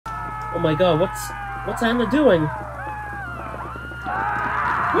Oh my god, what's Anna doing?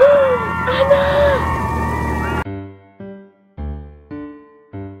 Anna!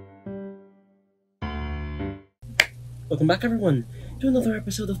 Welcome back, everyone, to another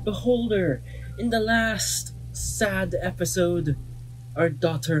episode of Beholder. In the last sad episode, our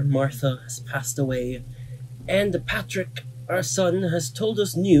daughter Martha has passed away, and Patrick, our son, has told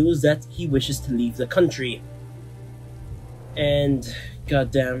us news that he wishes to leave the country. And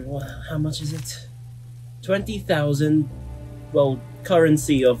goddamn, well, how much is it? 20,000, well,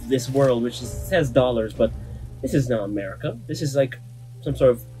 currency of this world, which says dollars, but this is not America. This is like some sort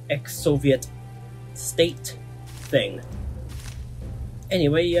of ex-Soviet state thing.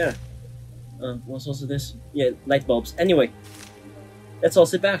 Anyway, yeah. What's also this? Yeah, light bulbs. Anyway, let's all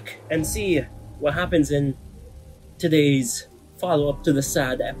sit back and see what happens in today's follow-up to the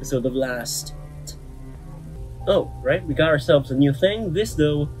sad episode of last. Oh, right, we got ourselves a new thing. This,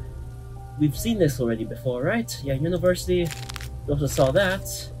 though, we've seen this already before, right? Yeah, university. We also saw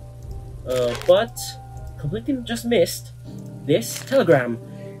that. But completely just missed this telegram.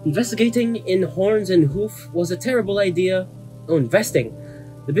 Investigating in Horns and Hoof was a terrible idea. Oh, investing.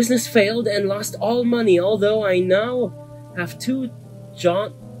 The business failed and lost all money, although I now have 2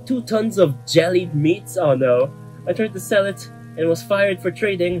 tons of jellied meats. Oh no. I tried to sell it and was fired for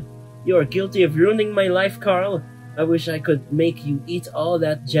trading. You are guilty of ruining my life, Carl. I wish I could make you eat all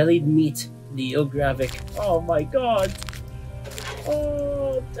that jellied meat, Leo Gravik. Oh my god.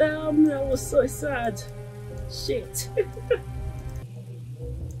 Oh, damn, that was so sad. Shit.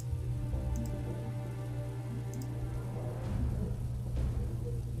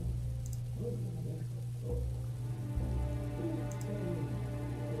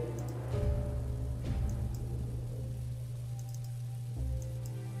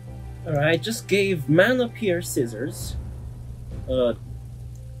 Alright, just gave man up here scissors. Don't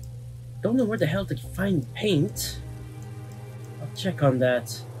know where the hell to find paint. I'll check on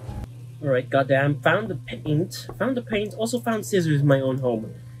that. Alright, goddamn, found the paint, also found scissors in my own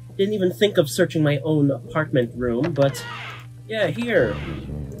home. Didn't even think of searching my own apartment room, but yeah, here.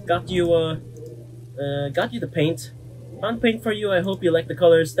 Got you the paint. Found paint for you, I hope you like the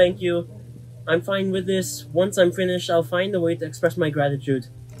colors, thank you. I'm fine with this. Once I'm finished, I'll find a way to express my gratitude.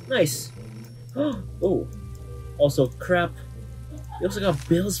 Nice. Oh. Also, crap. We also got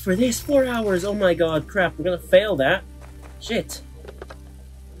bills for this. 4 hours. Oh my god, crap. We're gonna fail that. Shit.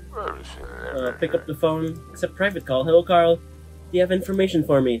 Pick up the phone. Accept private call. Hello, Carl. Do you have information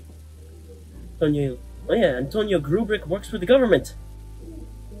for me? Antonio. Oh yeah, Antonio Grubrick works for the government.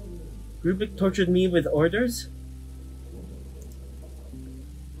 Grubrick tortured me with orders?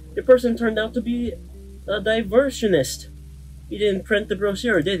 The person turned out to be a diversionist. He didn't print the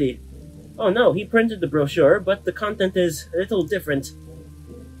brochure, did he? Oh no, he printed the brochure, but the content is a little different.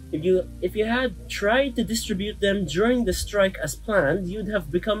 If you had tried to distribute them during the strike as planned, you'd have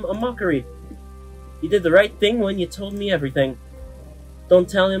become a mockery. You did the right thing when you told me everything. Don't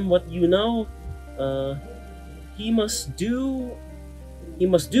tell him what you know. He must do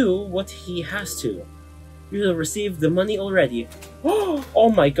what he has to. You have received the money already.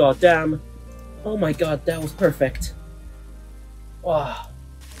 Oh my god, damn. Oh my god, that was perfect. Wow.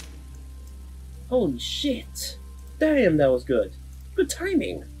 Holy shit. Damn, that was good. Good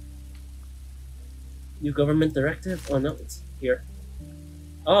timing. New government directive? Oh no, it's here.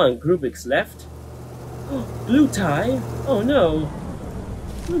 Oh, and Grubrick's left. Oh, blue tie? Oh no.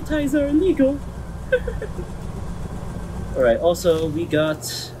 Blue ties are illegal. Alright, also we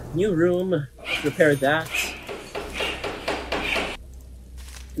got new room. Repair that.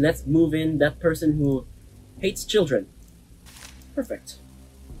 Let's move in that person who hates children. Perfect.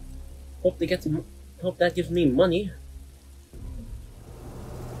 Hope that gives me money.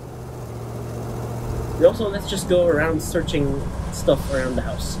 And also, let's just go around searching stuff around the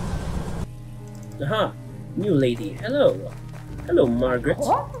house. Aha! New lady. Hello. Hello, Margaret.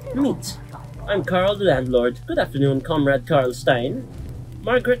 Meet. I'm Carl, the landlord. Good afternoon, Comrade Carl Stein.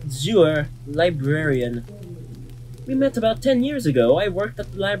 Margaret Zeuer, librarian. We met about 10 years ago. I worked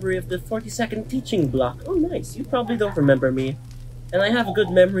at the library of the 42nd teaching block. Oh, nice. You probably don't remember me. And I have a good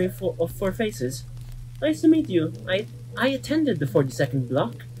memory for faces. Nice to meet you. I attended the 42nd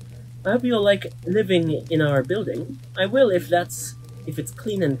block. I hope you'll like living in our building. I will if it's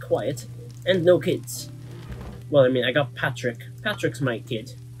clean and quiet. And no kids. Well, I mean, I got Patrick. Patrick's my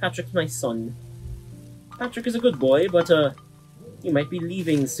kid. Patrick's my son. Patrick is a good boy, but he might be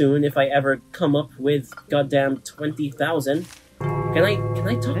leaving soon if I ever come up with goddamn 20,000. Can I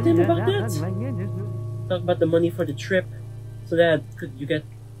talk to him about that? Talk about the money for the trip. So that could you get?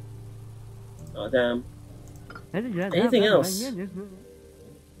 Oh damn. Anything else?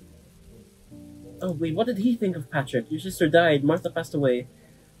 Oh wait, what did he think of Patrick? Your sister died. Martha passed away.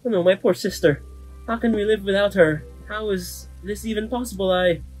 Oh no, my poor sister. How can we live without her? How is this even possible?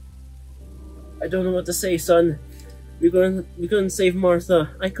 I don't know what to say, son. We couldn't save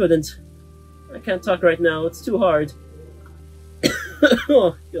Martha. I couldn't. I can't talk right now. It's too hard.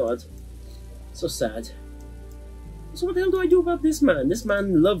 Oh God, so sad. So what the hell do I do about this man? This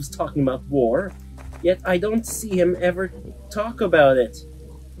man loves talking about war, yet I don't see him ever talk about it.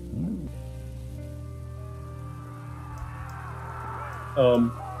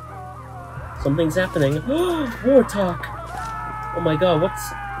 Something's happening. War talk. Oh my God,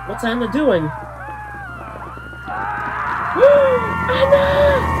 what's Anna doing? Anna!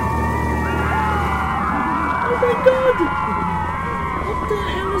 Oh my God! What the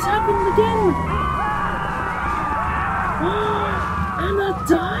hell has happened again? Anna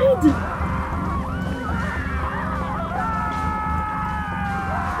died?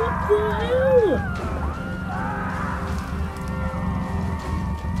 What the hell?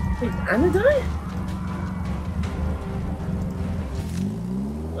 Wait, Anna died?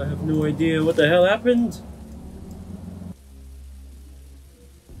 I have no idea what the hell happened.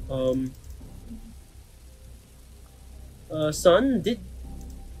 Son, did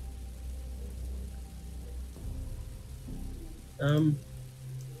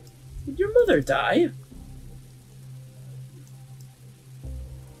your mother die?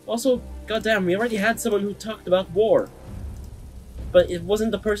 Also, goddamn, we already had someone who talked about war. But it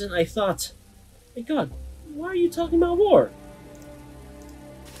wasn't the person I thought. My God, why are you talking about war?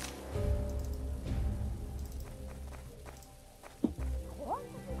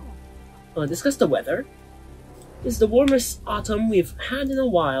 Discuss the weather. It's the warmest autumn we've had in a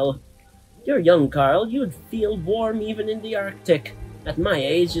while. You're young, Carl. You'd feel warm even in the Arctic. At my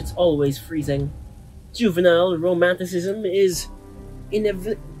age, it's always freezing. Juvenile romanticism is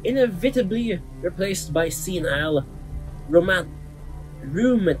inevitably replaced by senile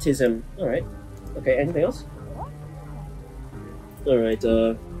rheumatism. Alright. Okay, anything else? Alright,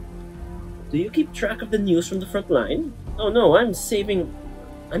 do you keep track of the news from the front line? Oh no, I'm saving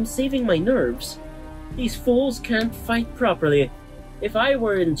my nerves. These fools can't fight properly. If I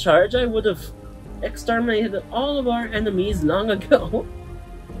were in charge, I would have exterminated all of our enemies long ago.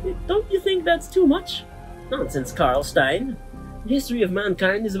 Don't you think that's too much? Nonsense, Karl Stein. The history of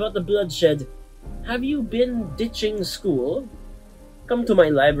mankind is about the bloodshed. Have you been ditching school? Come to my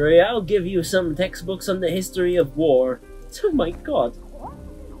library, I'll give you some textbooks on the history of war. Oh my God.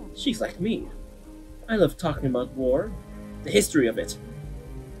 She's like me. I love talking about war. The history of it.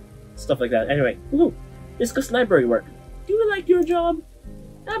 Stuff like that. Anyway, discuss library work. Do you like your job?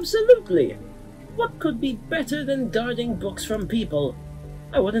 Absolutely. What could be better than guarding books from people?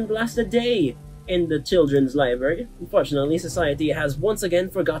 I wouldn't last a day in the children's library. Unfortunately, society has once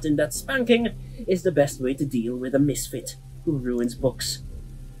again forgotten that spanking is the best way to deal with a misfit who ruins books.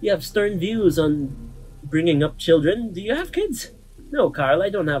 You have stern views on bringing up children. Do you have kids? No, Carl, I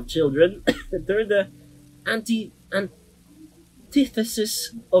don't have children. They're the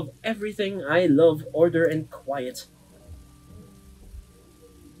antithesis of everything I love, order and quiet.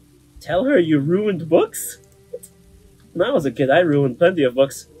 Tell her you ruined books? When I was a kid, I ruined plenty of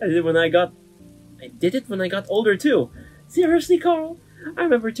books. I did it when I got older too. Seriously, Carl? I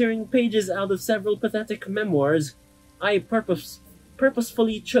remember tearing pages out of several pathetic memoirs. I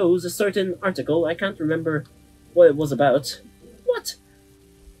purposefully chose a certain article. I can't remember what it was about. What?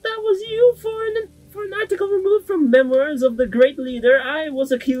 That was you for an article removed from Memoirs of the Great Leader. I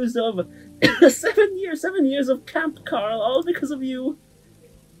was accused of 7 years of Camp Carl, all because of you.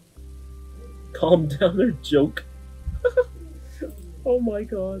 Calm down or joke. Oh my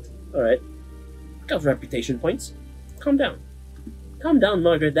God. Alright. Got reputation points. Calm down. Calm down,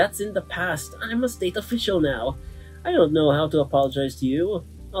 Margaret. That's in the past. I'm a state official now. I don't know how to apologize to you.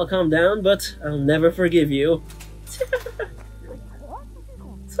 I'll calm down, but I'll never forgive you.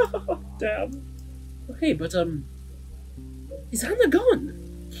 Oh, damn. Okay, but, is Anna gone?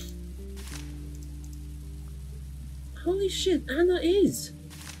 Holy shit, Anna is.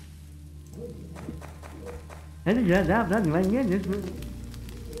 Talk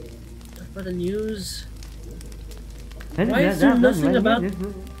about the news. Why is there nothing about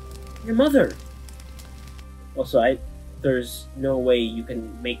your mother? Also, there's no way you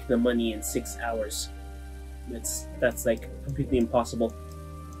can make the money in 6 hours. That's like completely impossible.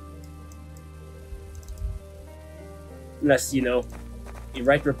 Unless, you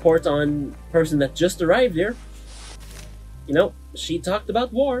write report on person that just arrived here. She talked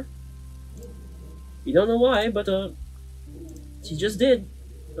about war. You don't know why, but she just did.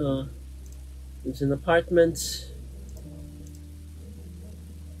 It's an apartment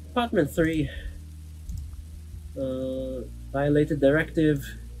 3. Violated Directive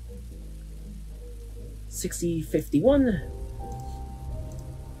 6051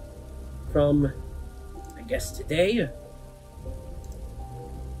 from, I guess, today.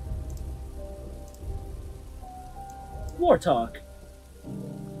 War talk.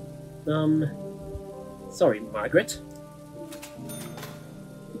 Sorry, Margaret.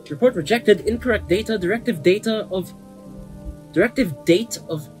 Report rejected. Incorrect data. Directive date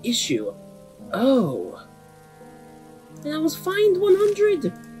of issue. Oh. And I was fined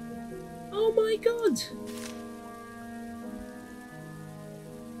 100. Oh my god.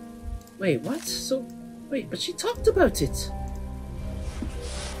 Wait, what? So, wait, but she talked about it.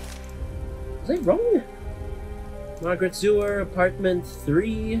 Was I wrong? Margaret Zeuer, apartment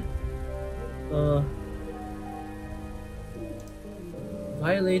 3.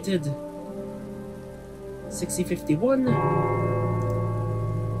 Violated 6051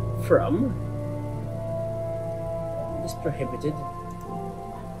 from is prohibited.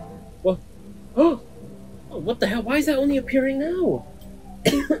 What? Oh, what the hell? Why is that only appearing now?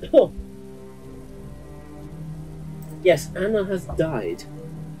 Oh. Yes, Anna has died.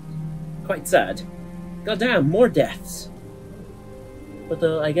 Quite sad. Goddamn, more deaths. But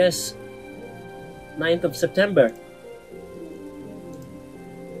I guess 9th of September.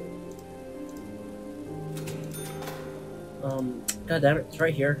 God damn it, it's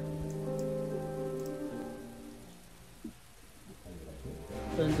right here.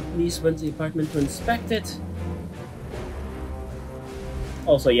 And the police went to the apartment to inspect it.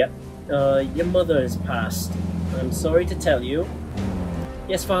 Also, yeah, your mother is passed. I'm sorry to tell you.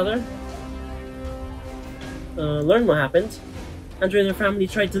 Yes, father? Learn what happened. Andrea and her family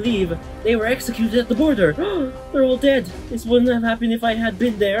tried to leave. They were executed at the border. They're all dead. This wouldn't have happened if I had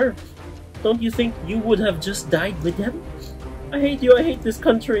been there. Don't you think you would have just died with them? I hate you, I hate this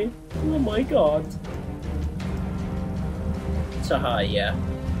country. Oh my god. Haha, yeah.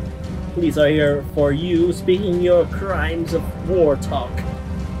 Police are here for you, speaking your crimes of war talk.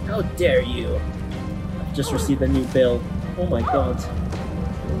 How dare you? I've just received a new bill. Oh my god.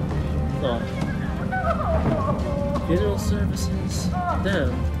 Oh. Funeral services.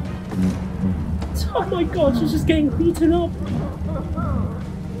 Damn. Oh my god, she's just getting beaten up.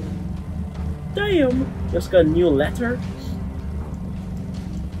 Damn. Just got a new letter.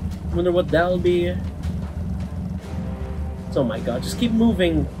 Wonder what that'll be. Oh my god, just keep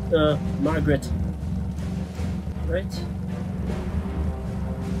moving, Margaret. Right?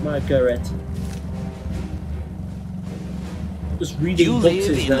 Margaret. Just reading you books live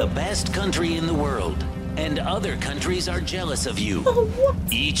is in the best country in the world, and other countries are jealous of you. Oh,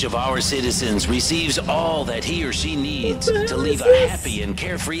 what? Each of our citizens receives all that he or she needs to live a this? happy and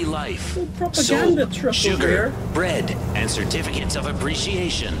carefree life. Propaganda truck sugar, here. bread, and certificates of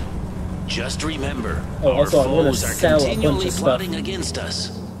appreciation. Just remember, our also, I wanna foes are sell a bunch continually of stuff. plotting against us.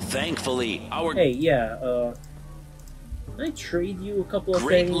 Thankfully, our Hey, yeah, can I trade you a couple of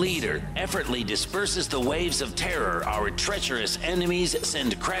great things? leader effortlessly disperses the waves of terror our treacherous enemies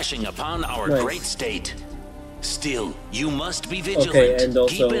send crashing upon our Nice. great state. Still, you must be vigilant. Okay, and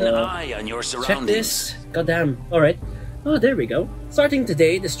also, keep an eye on your check surroundings. this. Goddamn. Alright. Oh, there we go. Starting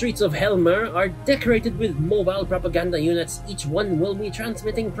today, the streets of Helmer are decorated with mobile propaganda units. Each one will be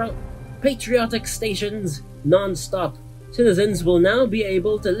transmitting patriotic stations non-stop. Citizens will now be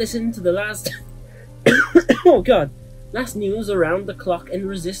able to listen to the last oh god, last news around the clock and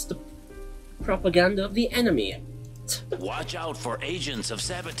resist the propaganda of the enemy. Watch out for agents of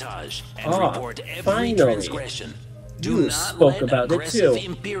sabotage and report every finally. transgression. Do You not spoke let about it aggressive too.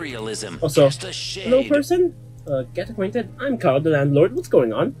 imperialism Also, cast a shade. hello person? Get acquainted. I'm Carl, the landlord. What's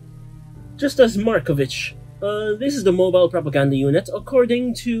going on? Just as Markovich. This is the mobile propaganda unit.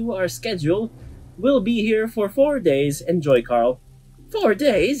 According to our schedule, we'll be here for 4 days. Enjoy, Carl. 4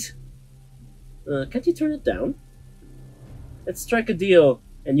 days? Can't you turn it down? Let's strike a deal,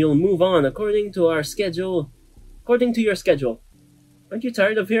 and you'll move on according to our schedule. According to your schedule. Aren't you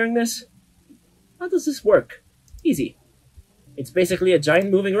tired of hearing this? How does this work? Easy. It's basically a giant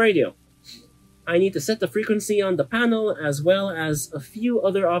moving radio. I need to set the frequency on the panel as well as a few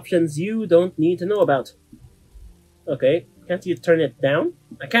other options you don't need to know about. Okay, can't you turn it down?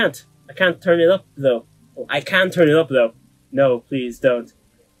 I can't. I can't turn it up, though. Oh, I can turn it up, though. No, please don't.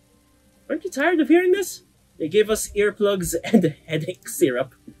 Aren't you tired of hearing this? They gave us earplugs and headache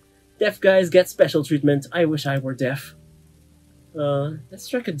syrup. Deaf guys get special treatment. I wish I were deaf. Let's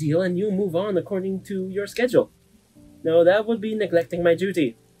strike a deal and you move on according to your schedule. No, that would be neglecting my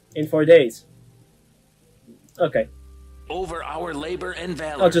duty. In 4 days. Okay. Over our labor and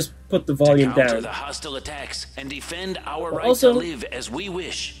valor. I'll just put the volume to counter down. the hostile attacks and defend our right also, to live as we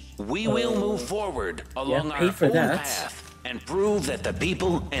wish. we will move forward along pay our for own that. path and prove that the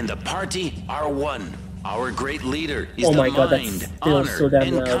people and the party are one. Our great leader is Oh the my God, that's mind, still honor, so damn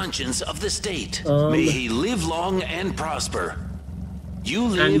and loud. conscience of the state. May he live long and prosper. You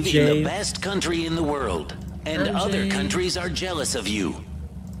live in Anjay. the best country in the world, and other Anjay. countries are jealous of you.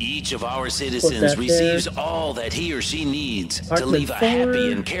 Each of our that citizens there. receives all that he or she needs to Apartment live a happy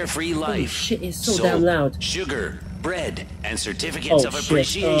 4. and carefree Holy life. shit, it's so Soap, damn loud. sugar, bread, and certificates Oh, of shit,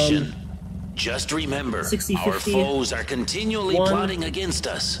 appreciation. Just remember, 60, our 50, foes are continually 1, plotting against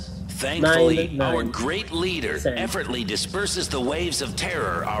us. Thankfully, 9, our great leader send. effortlessly disperses the waves of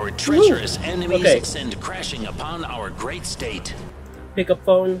terror our treacherous enemies Okay. send crashing upon our great state. Pick up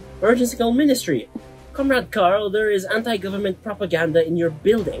phone. Emergency call ministry. Comrade Carl, there is anti-government propaganda in your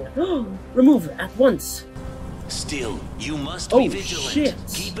building. Remove at once. Still, you must Oh, be vigilant. shit.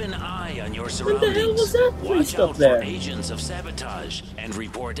 Keep an eye on your What the surroundings. hell was that Watch placed out up there? for agents of sabotage and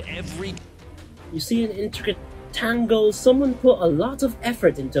report every You see an intricate tangle. Someone put a lot of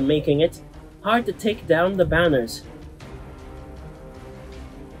effort into making it. Hard to take down the banners.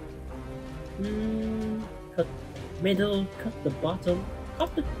 Cut middle, cut the bottom,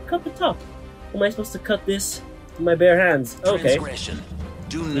 cut the top. Am I supposed to cut this with my bare hands? Okay. transgression.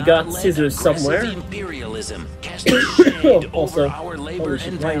 Do not got let scissors aggressive somewhere. imperialism cast a shade Also, over our labor holy shit,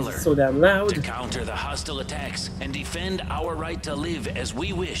 and why is valor. it so damn loud? To counter the hostile attacks and defend our right to live as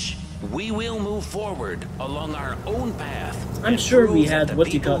we wish, we will move forward along our own path. I'm and sure we prove that had the what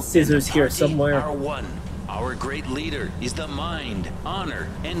you people call scissors and the here party somewhere. Are one. Our great leader is the mind, honor,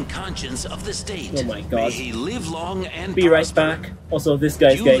 and conscience of the state. Oh my God. May he live long and Be right prosper. back. Also, this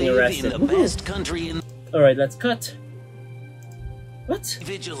guy's You getting live arrested. in the best country in Alright, let's cut. What?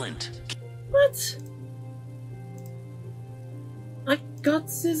 vigilant. What? I got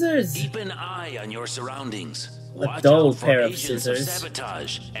scissors! Keep an eye on your surroundings. Watch dull out for pair of agents scissors.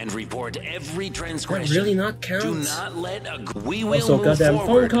 sabotage and report every That transgression. really not count? Do not let we will Also, move goddamn phone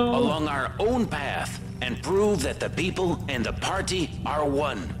forward call. along our own path and prove that the people and the party are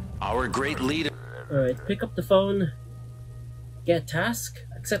one. Our great leader. Alright, pick up the phone. Get task.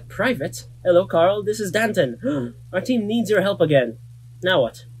 Accept private. Hello, Carl. This is Danton. Our team needs your help again. Now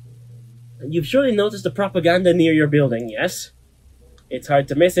what? You've surely noticed the propaganda near your building, yes? It's hard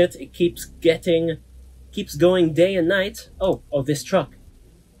to miss it. It keeps going day and night. Oh, this truck.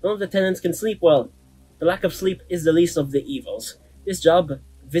 None of the tenants can sleep well. The lack of sleep is the least of the evils. This job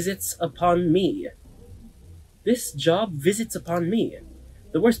visits upon me.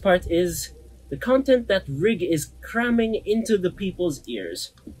 The worst part is the content that Rig is cramming into the people's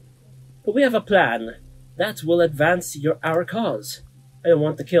ears. But we have a plan that will advance our cause. I don't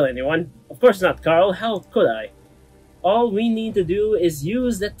want to kill anyone. Of course not, Carl. How could I? All we need to do is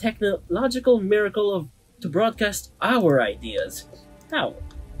use the technological miracle to broadcast our ideas. How?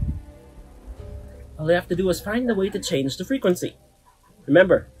 All I have to do is find a way to change the frequency.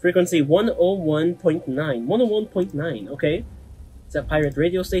 Remember, frequency 101.9. 101.9, okay? It's a pirate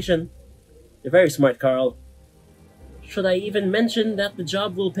radio station. You're very smart, Carl. Should I even mention that the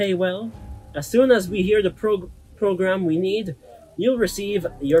job will pay well? As soon as we hear the program we need, you'll receive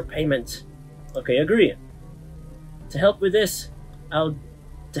your payment. Okay, agree. To hell with this, I'll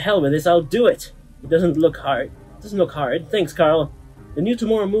do it. It doesn't look hard. Thanks, Carl. The New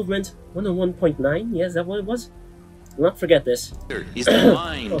Tomorrow Movement 101.9. Yes, is that what it was? Do not forget this. Is the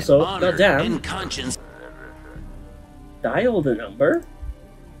mind, Also, honor, goddamn. and conscience. Dial the number.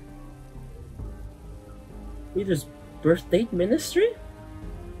 Leader's birth date ministry?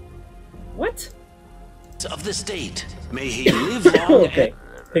 What? Of the state. May he live long Okay.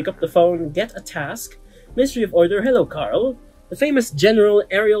 Pick up the phone, get a task. Ministry of Order, hello, Carl. The famous General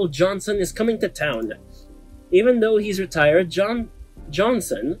Ariel Johnson is coming to town. Even though he's retired,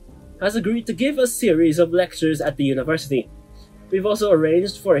 Johnson has agreed to give a series of lectures at the university. We've also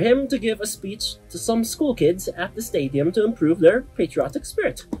arranged for him to give a speech to some school kids at the stadium to improve their patriotic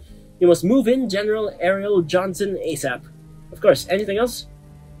spirit. You must move in General Ariel Johnson ASAP. Of course, anything else?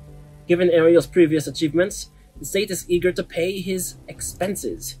 Given Ariel's previous achievements, the state is eager to pay his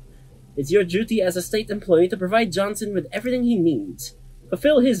expenses. It's your duty as a state employee to provide Johnson with everything he needs.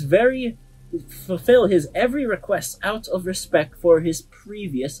 Fulfill his every request out of respect for his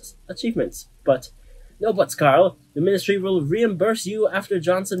previous achievements. But no buts, Carl. The ministry will reimburse you after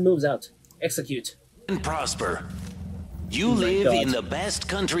Johnson moves out. Execute. and prosper. You Oh my live God. in the best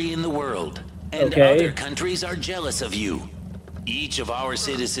country in the world, and Okay. other countries are jealous of you. Each of our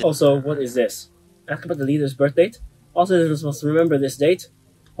citizens. Also, what is this? Ask about the leader's birth date? All citizens must remember this date.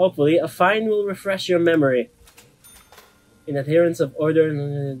 Hopefully, a fine will refresh your memory. In adherence of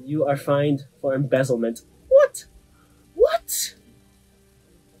order, you are fined for embezzlement. What? What?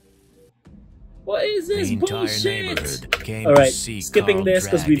 What is this The entire bullshit? neighborhood came Alright, to see skipping Carl this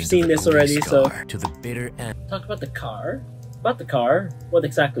because dragged we've into seen the this already, police so... car to the bitter end. Talk about the car? About the car? What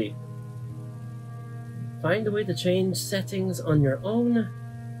exactly? Find a way to change settings on your own?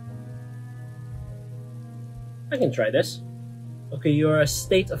 I can try this. Okay, you're a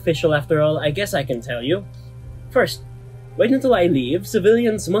state official after all, I guess I can tell you. First, wait until I leave.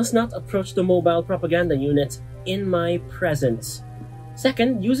 Civilians must not approach the mobile propaganda unit in my presence.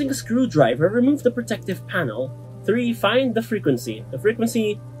 Second, using a screwdriver, remove the protective panel. 3. Find the frequency. The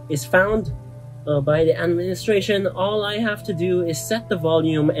frequency is found by the administration. All I have to do is set the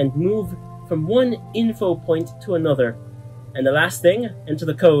volume and move from one info point to another. And the last thing, enter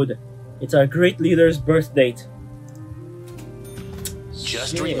the code. It's our great leader's birth date.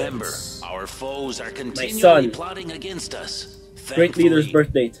 Just Shit. remember, our foes are son. continually plotting against us. Great leader's Thankfully,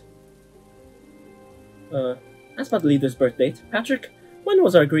 birth date. That's not the leader's birth date. Patrick, when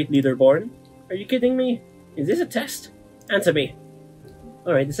was our great leader born? Are you kidding me? Is this a test? Answer me.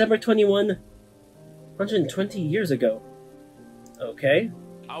 Alright, December 21, 120 years ago. Okay.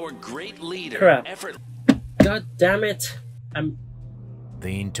 our great leader, Crap. effort. God damn it.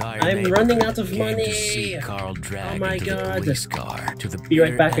 The entire I'm neighborhood running out of came money. To see Carl dragged Oh my into God. the police car to the Be right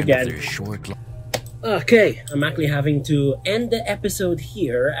bitter back end again. of their short life. Okay, I'm actually having to end the episode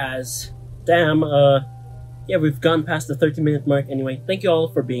here as, damn, yeah, we've gone past the 30-minute mark anyway. Thank you all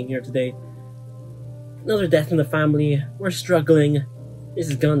for being here today. Another death in the family. We're struggling. This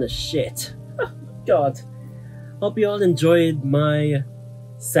has gone to shit. Oh, God. Hope you all enjoyed my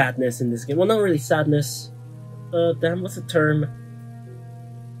sadness in this game. Well, not really sadness. Damn, what's the term?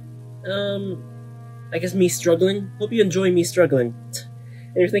 I guess me struggling. Hope you enjoy me struggling.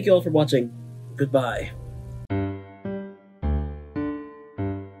 Anyway, thank you all for watching. Goodbye.